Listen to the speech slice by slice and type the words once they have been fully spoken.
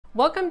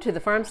Welcome to the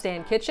Farm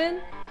Stand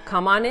Kitchen.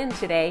 Come on in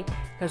today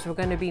because we're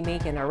going to be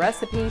making a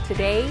recipe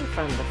today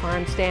from the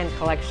Farm Stand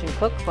Collection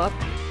Cookbook,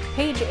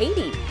 page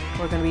 80.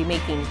 We're going to be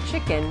making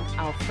chicken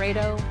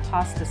Alfredo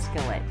pasta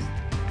skillet.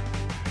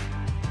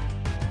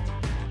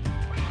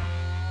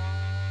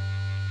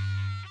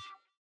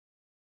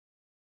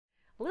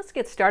 Let's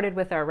get started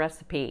with our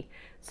recipe.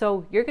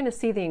 So you're going to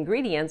see the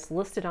ingredients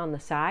listed on the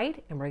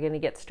side, and we're going to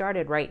get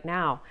started right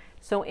now.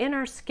 So in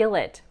our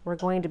skillet, we're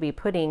going to be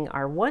putting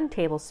our 1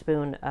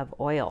 tablespoon of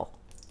oil.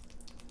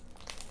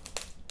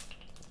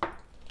 And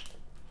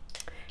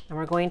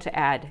we're going to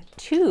add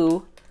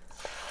 2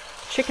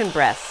 chicken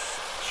breasts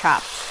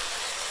chopped.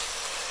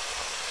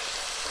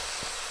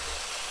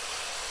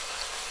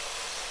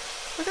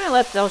 We're going to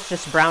let those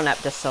just brown up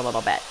just a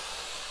little bit.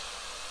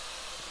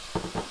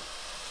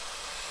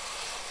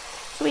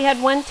 So we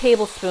had 1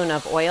 tablespoon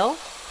of oil,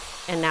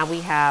 and now we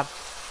have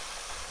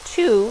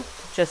 2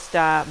 just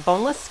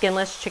boneless,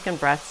 skinless chicken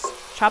breasts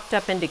chopped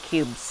up into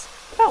cubes.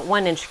 About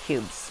 1-inch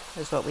cubes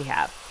is what we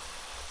have.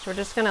 So we're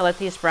just going to let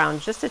these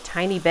brown just a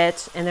tiny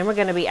bit, and then we're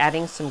going to be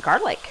adding some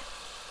garlic.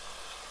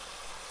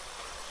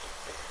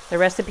 The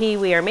recipe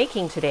we are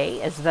making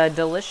today is the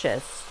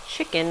delicious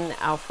chicken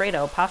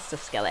Alfredo pasta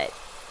skillet.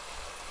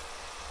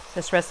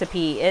 This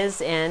recipe is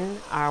in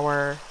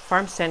our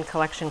Farm Stand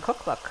Collection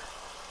Cookbook.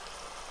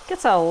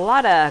 Gets a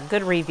lot of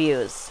good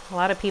reviews. A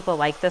lot of people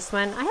like this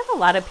one. I have a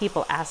lot of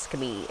people ask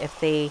me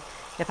if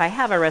I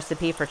have a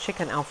recipe for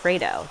chicken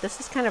Alfredo. This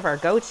is kind of our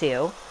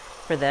go-to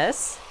for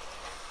this.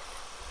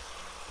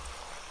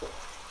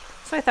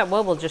 So I thought,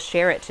 well, we'll just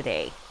share it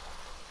today.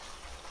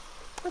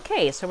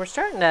 Okay, so we're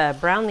starting to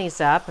brown these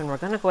up, and we're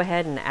going to go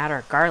ahead and add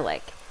our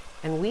garlic.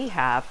 And we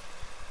have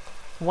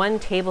 1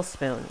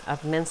 tablespoon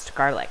of minced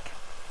garlic.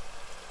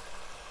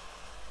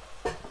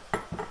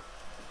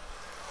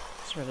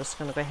 So we're just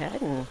going to go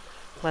ahead and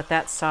let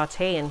that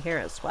saute in here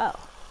as well.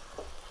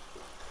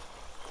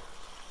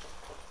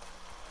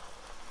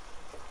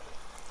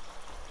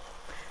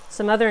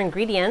 Some other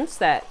ingredients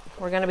that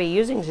we're going to be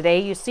using today,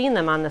 you've seen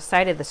them on the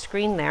side of the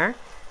screen there.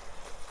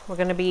 We're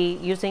going to be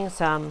using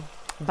some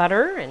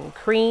butter and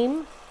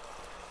cream,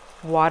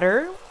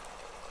 water,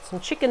 some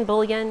chicken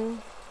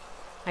bouillon,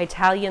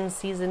 Italian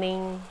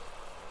seasoning,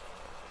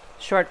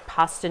 short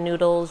pasta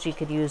noodles. You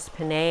could use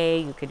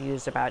penne, you could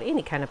use about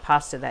any kind of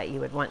pasta that you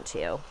would want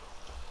to.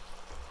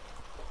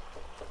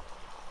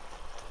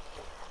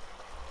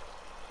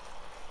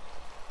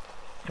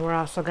 And we're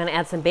also going to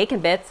add some bacon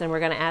bits, and we're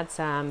going to add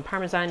some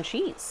Parmesan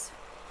cheese.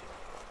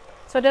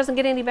 So it doesn't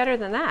get any better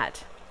than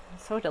that.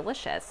 It's so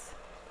delicious.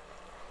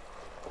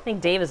 I think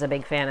Dave is a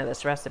big fan of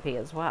this recipe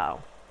as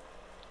well.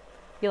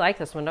 You like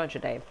this one, don't you,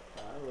 Dave?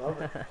 I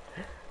love it.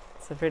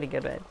 It's a pretty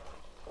good one.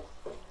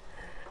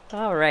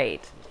 All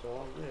right. It's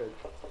all good.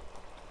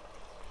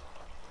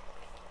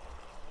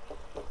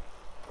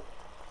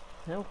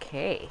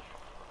 Okay.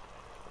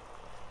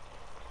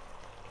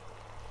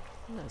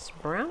 Let's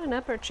browning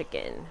up our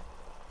chicken.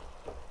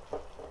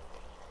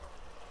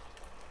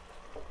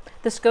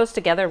 This goes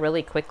together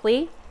really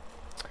quickly.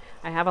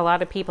 I have a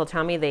lot of people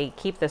tell me they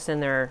keep this in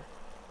their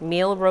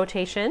meal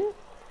rotation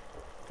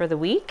for the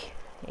week,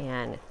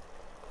 and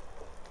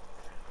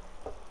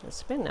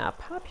it's been a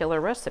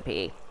popular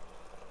recipe.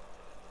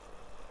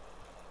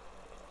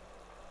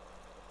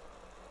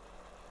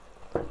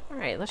 All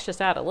right, let's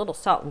just add a little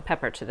salt and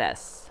pepper to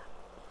this.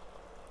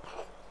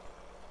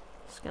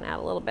 Just gonna add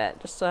a little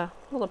bit, just a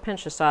little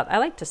pinch of salt. I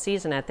like to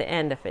season at the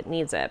end if it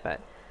needs it, but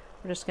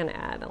we're just gonna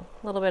add a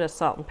little bit of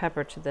salt and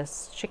pepper to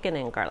this chicken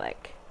and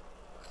garlic.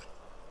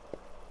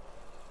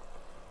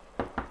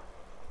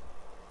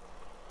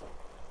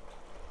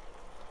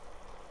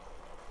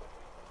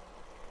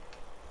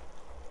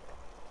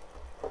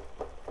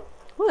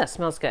 Ooh, that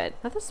smells good.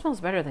 Now this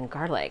smells better than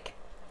garlic.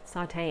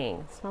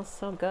 Sauteing, it smells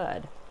so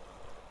good.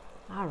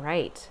 All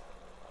right.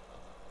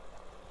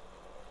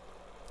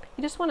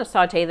 You just want to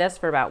saute this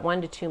for about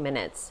 1 to 2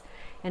 minutes.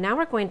 And now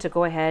we're going to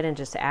go ahead and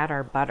just add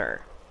our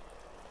butter.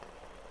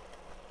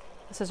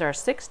 This is our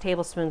 6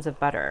 tablespoons of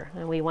butter,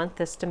 and we want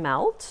this to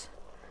melt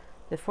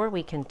before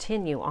we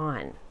continue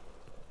on.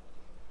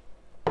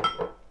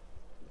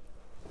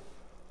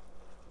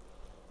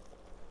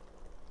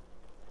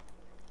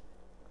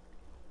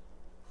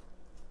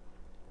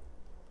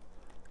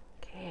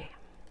 Okay.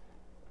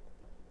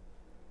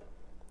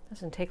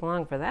 Doesn't take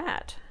long for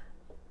that.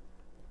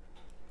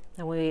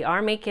 And we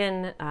are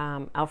making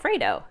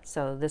Alfredo,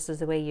 so this is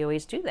the way you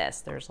always do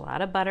this. There's a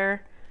lot of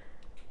butter,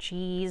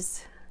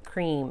 cheese,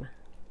 cream.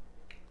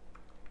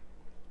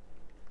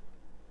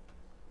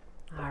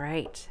 All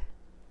right.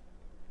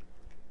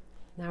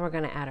 Now we're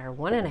going to add our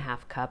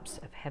 1.5 cups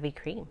of heavy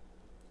cream.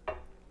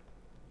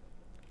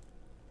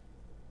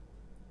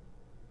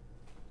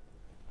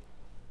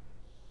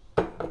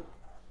 We're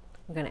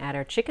going to add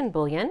our chicken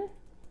bouillon,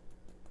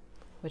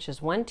 which is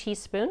 1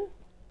 teaspoon,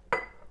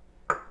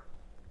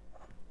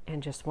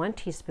 and just 1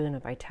 teaspoon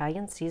of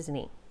Italian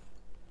seasoning.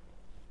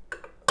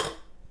 Let's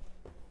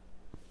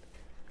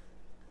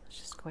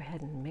just go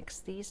ahead and mix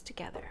these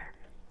together.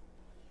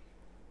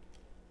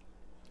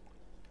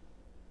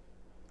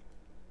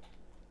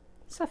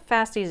 It's a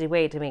fast, easy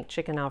way to make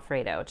chicken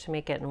Alfredo, to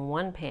make it in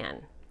one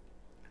pan.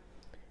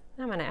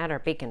 Now I'm going to add our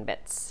bacon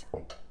bits.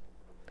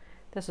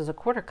 This is a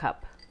 1/4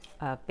 cup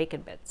of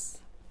bacon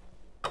bits.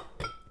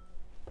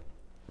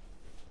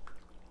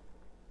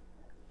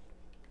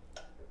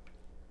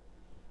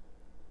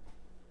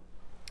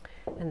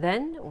 And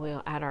then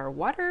we'll add our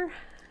water,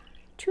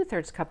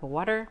 2/3 cup of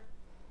water,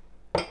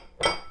 and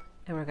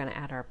we're going to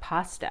add our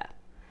pasta.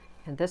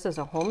 And this is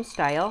a home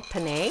style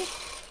penne.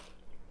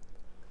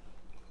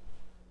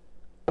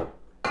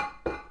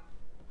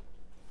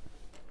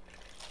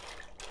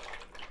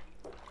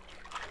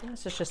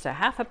 This is just a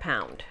 1/2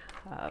 pound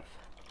of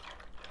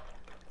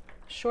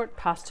short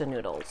pasta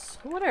noodles.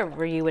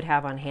 Whatever you would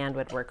have on hand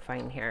would work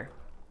fine here.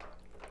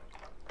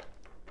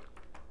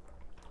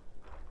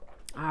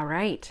 All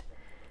right,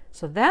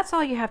 so that's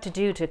all you have to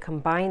do to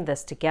combine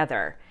this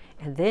together.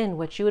 And then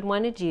what you would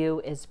want to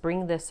do is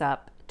bring this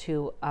up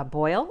to a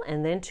boil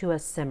and then to a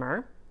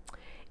simmer.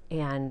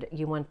 And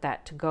you want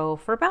that to go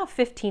for about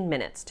 15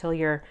 minutes till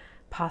your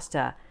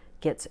pasta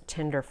gets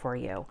tender for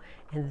you.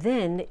 And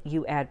then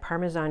you add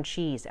Parmesan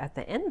cheese at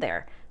the end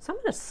there. So I'm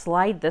going to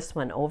slide this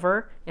one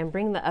over and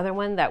bring the other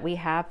one that we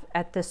have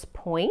at this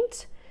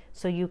point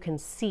so you can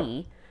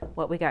see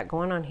what we got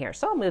going on here.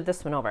 So I'll move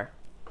this one over.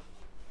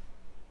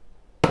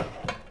 All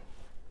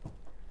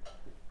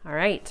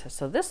right,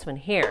 so this one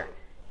here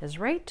is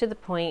right to the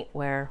point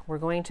where we're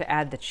going to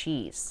add the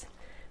cheese.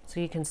 So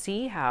you can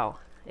see how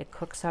it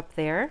cooks up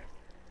there.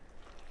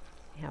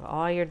 You have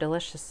all your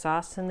delicious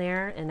sauce in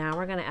there, and now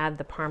we're going to add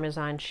the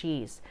Parmesan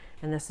cheese,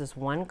 and this is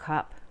 1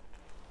 cup.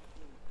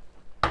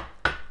 So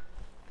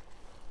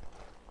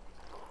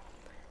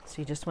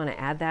you just want to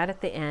add that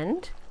at the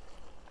end.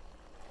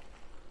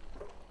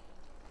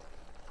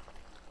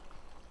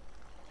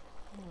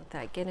 Let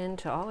that get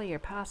into all of your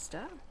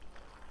pasta.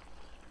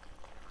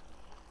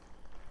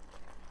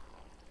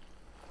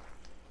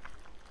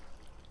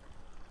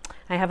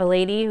 I have a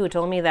lady who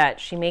told me that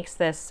she makes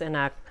this in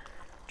a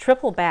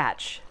triple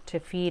batch to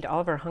feed all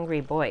of her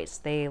hungry boys.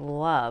 They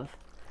love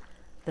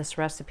this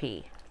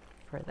recipe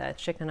for the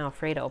chicken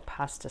Alfredo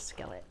pasta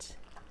skillet.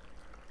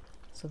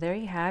 So there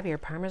you have your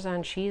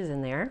Parmesan cheese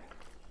in there.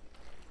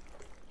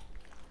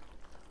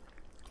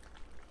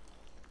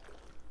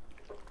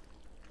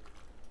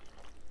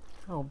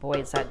 Oh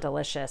boy, is that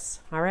delicious.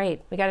 All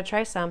right, we got to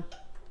try some.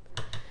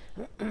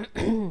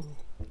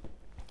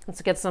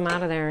 Let's get some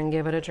out of there and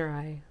give it a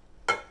try.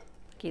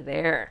 Looky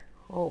there.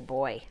 Oh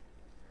boy.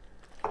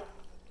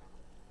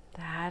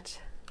 That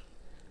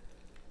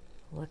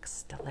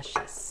looks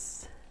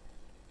delicious.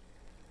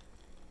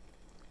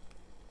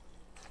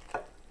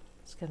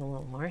 Let's get a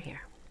little more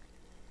here.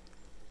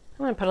 I'm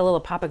going to put a little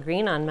pop of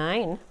green on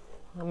mine.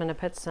 I'm going to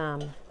put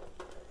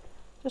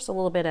just a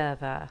little bit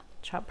of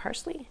chopped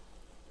parsley.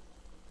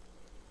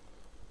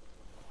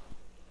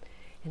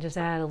 And just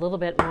add a little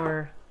bit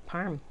more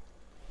parm.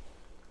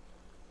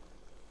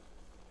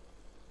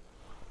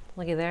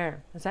 Looky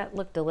there. Does that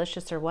look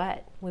delicious or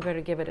what? We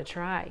better give it a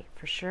try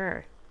for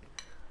sure.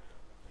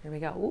 Here we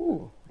go.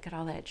 Ooh, look at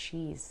all that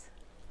cheese.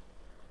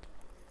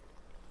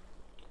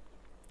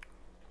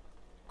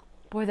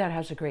 Boy, that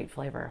has a great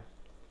flavor.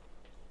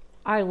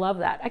 I love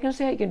that. I can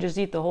say I can just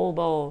eat the whole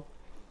bowl.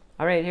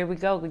 All right, here we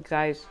go,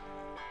 guys.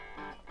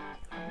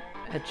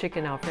 A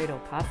chicken Alfredo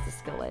pasta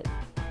skillet.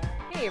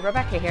 Hey,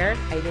 Rebecca here.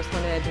 I just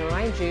wanted to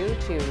remind you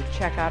to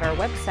check out our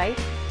website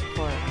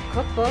for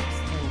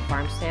cookbooks and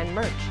farm stand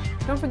merch.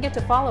 Don't forget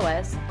to follow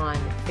us on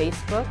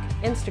Facebook,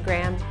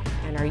 Instagram,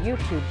 and our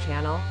YouTube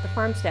channel, The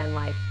Farm Stand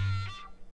Life.